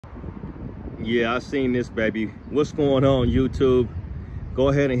Yeah, I seen this, baby. What's going on, YouTube? Go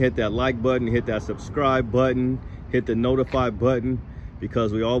ahead and hit that like button, hit that subscribe button, hit the notify button,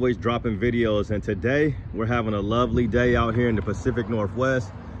 because we always dropping videos. And today we're having a lovely day out here in the Pacific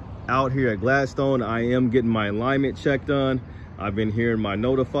Northwest, out here at Gladstone. I am getting my alignment check done. I've been hearing my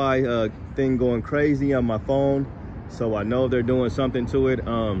notify thing going crazy on my phone, so I know they're doing something to it.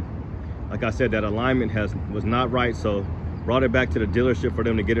 Like I said, that alignment was not right, so brought it back to the dealership for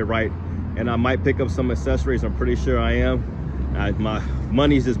them to get it right. And I might pick up some accessories. I'm pretty sure I am. My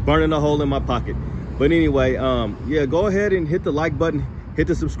money's just burning a hole in my pocket. But anyway, yeah, go ahead and hit the like button, hit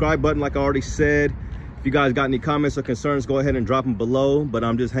the subscribe button like I already said. If you guys got any comments or concerns, go ahead and drop them below. But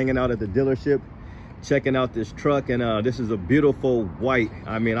I'm just hanging out at the dealership, checking out this truck, and this is a beautiful white.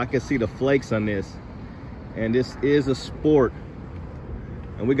 I mean, I can see the flakes on this, and this is a sport,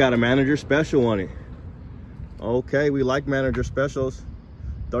 and we got a manager special on it. Okay, we like manager specials.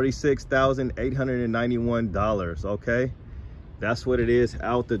 $36,891. Okay, that's what it is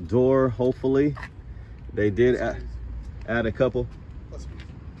out the door. Hopefully they did add a couple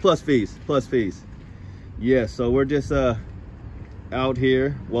plus fees. Yeah, so we're just out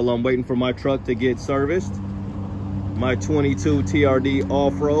here while I'm waiting for my truck to get serviced, my 22 TRD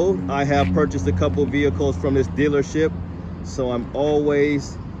off-road. I have purchased a couple vehicles from this dealership, so I'm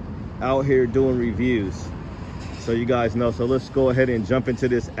always out here doing reviews, so you guys know. So let's go ahead and jump into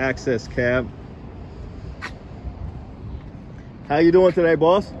this access cab. How you doing today,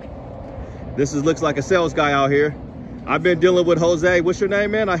 boss? Looks like a sales guy out here. I've been dealing with Jose. What's your name,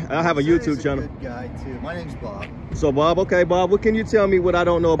 man? I have a YouTube channel. Good guy too. My name's Bob. So Bob, okay, Bob, what can you tell me what I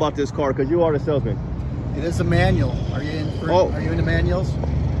don't know about this car? Because you are the salesman. It is a manual. Are you into manuals?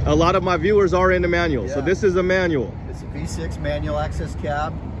 A lot of my viewers are into manuals, yeah. So this is a manual. It's a V6 manual access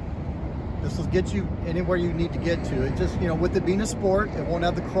cab. This will get you anywhere you need to get to. It just, you know, with it being a sport, it won't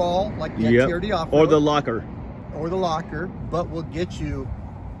have the crawl like the TRD off-road. Or the locker. Or the locker, but will get you.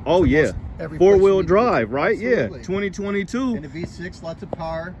 Oh yeah, four-wheel drive, right? Absolutely. Yeah, 2022. And a V6, lots of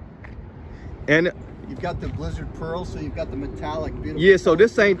power. And you've got the Blizzard Pearl, so you've got the metallic, beautiful. Yeah, so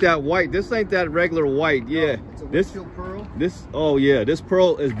this ain't that white. This ain't that regular white. Yeah, no, it's a windshield pearl. Oh yeah, this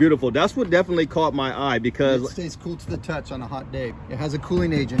pearl is beautiful. That's what definitely caught my eye, because it stays cool to the touch on a hot day. It has a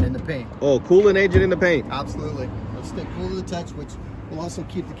cooling agent in the paint. Oh, cooling agent in the paint. Absolutely. It'll stay cool to the touch, which will also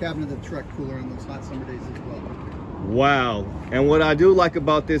keep the cabin of the truck cooler on those hot summer days as well. Wow. And what I do like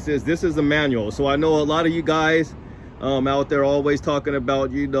about this is a manual. So I know a lot of you guys out there always talking about,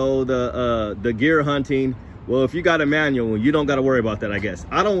 you know, the gear hunting. Well, if you got a manual, you don't got to worry about that, I guess.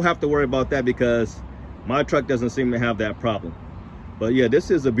 I don't have to worry about that because my truck doesn't seem to have that problem. But yeah, this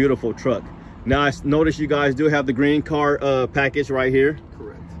is a beautiful truck. Now I notice you guys do have the green card package right here.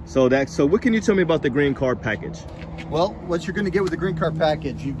 Correct. So what can you tell me about the green card package? Well, what you're going to get with the green card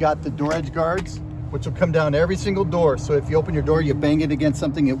package, you've got the door edge guards, which will come down every single door. So if you open your door, you bang it against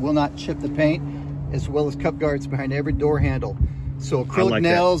something, it will not chip the paint, as well as cup guards behind every door handle. So acrylic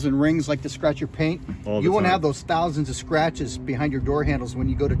nails and rings like to scratch your paint. You won't have those thousands of scratches behind your door handles when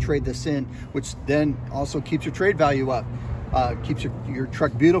you go to trade this in, which then also keeps your trade value up. Keeps your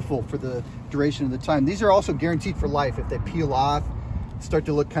truck beautiful for the duration of the time. These are also guaranteed for life. If they peel off, start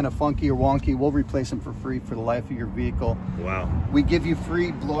to look kind of funky or wonky, we'll replace them for free for the life of your vehicle. Wow. We give you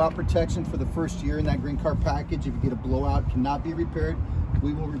free blowout protection for the first year in that green card package. If you get a blowout, cannot be repaired,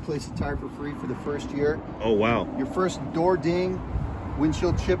 we will replace the tire for free for the first year. Oh wow. Your first door ding,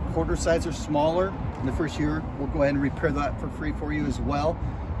 windshield chip, quarter size or smaller in the first year, we'll go ahead and repair that for free for you as well.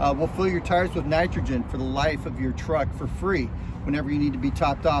 We'll fill your tires with nitrogen for the life of your truck for free whenever you need to be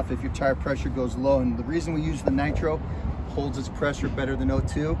topped off if your tire pressure goes low. And the reason we use the nitro, holds its pressure better than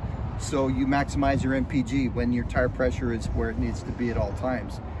O2, so you maximize your MPG when your tire pressure is where it needs to be at all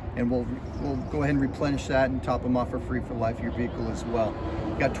times. And we'll go ahead and replenish that and top them off for free for the life of your vehicle as well.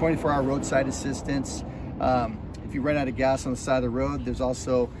 We've got 24-hour roadside assistance. If you run out of gas on the side of the road, there's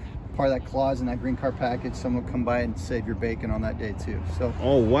also part of that clause in that green card package. Someone will come by and save your bacon on that day too. So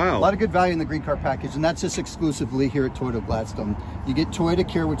oh wow, a lot of good value in the green card package, and that's just exclusively here at Toyota Gladstone. You get Toyota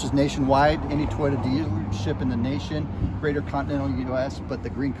Care, which is nationwide, any Toyota dealership in the nation, greater continental US, but the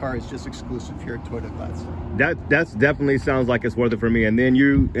green card is just exclusive here at Toyota Gladstone. That's definitely sounds like it's worth it for me. And then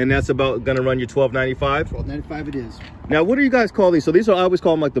that's about gonna run you $12.95. $12.95 it is. Now what do you guys call these? So these are, I always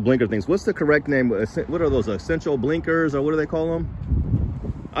call them like the blinker things. What's the correct name? What are those, essential blinkers, or what do they call them?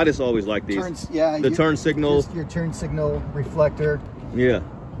 I just always like these. Turn signal. Your turn signal reflector. Yeah.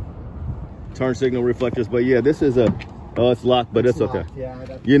 Turn signal reflectors. But yeah, this is it's locked, but it's okay.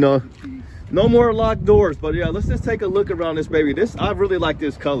 Yeah. You know, no more locked doors. But yeah, let's just take a look around this baby. I really like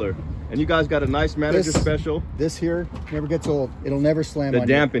this color. And you guys got a nice manager special. This here never gets old. It'll never slam on you. The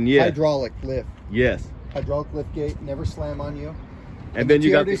dampen, yeah. Hydraulic lift. Yes. Hydraulic lift gate, never slam on you. And then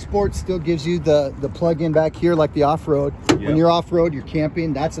you got the TRD Sport still gives you the plug-in back here like the off-road. Yep. When you're off-road, you're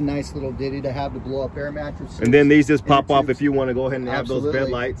camping, that's a nice little ditty to have to blow up air mattresses. And then these just pop off if you want to go ahead and have those bed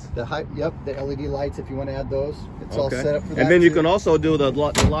lights. The LED lights if you want to add those. It's all set up for that. And then you can also do the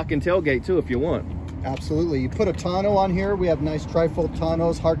lock and tailgate too if you want. Absolutely. You put a tonneau on here. We have nice trifold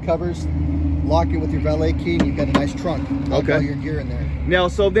tonneaus, hard covers. Lock it with your valet key and you've got a nice trunk. Lock all your gear in there. Now,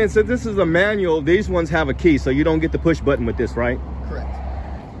 so this is a manual, these ones have a key, so you don't get the push button with this, right? Correct.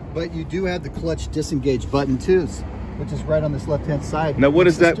 But you do have the clutch disengage button too, which is right on this left-hand side. Now, what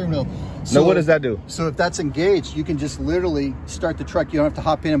does that? Now, what does that do? So if that's engaged, you can just literally start the truck. You don't have to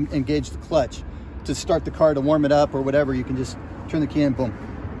hop in and engage the clutch to start the car to warm it up or whatever. You can just turn the key and boom.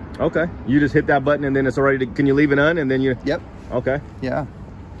 Okay. You just hit that button and then it's already. Can you leave it on and then you? Yep. Okay. Yeah.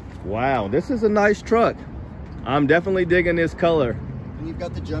 Wow, this is a nice truck. I'm definitely digging this color. And you've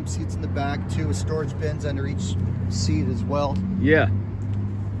got the jump seats in the back too, with storage bins under each seat as well. Yeah.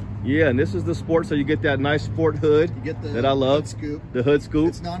 Yeah, and this is the Sport, so you get that nice Sport hood you get that I love. Hood scoop. The hood scoop.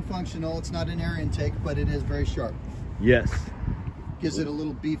 It's non-functional, it's not an air intake, but it is very sharp. Yes. Gives it a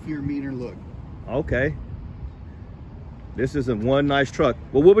little beefier, meaner look. Okay. This is one nice truck.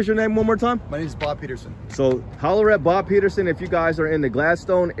 Well, what was your name one more time? My name is Bob Peterson. So holler at Bob Peterson if you guys are in the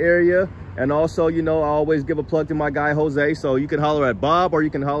Gladstone area. And also, you know, I always give a plug to my guy, Jose. So you can holler at Bob or you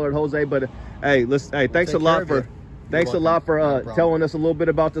can holler at Jose. But hey, listen, hey, thanks a lot for telling us a little bit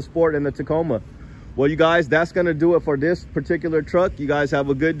about the Sport and the Tacoma. Well, you guys, that's going to do it for this particular truck. You guys have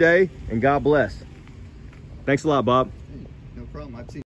a good day and God bless. Thanks a lot, Bob. Hey, no problem. I've seen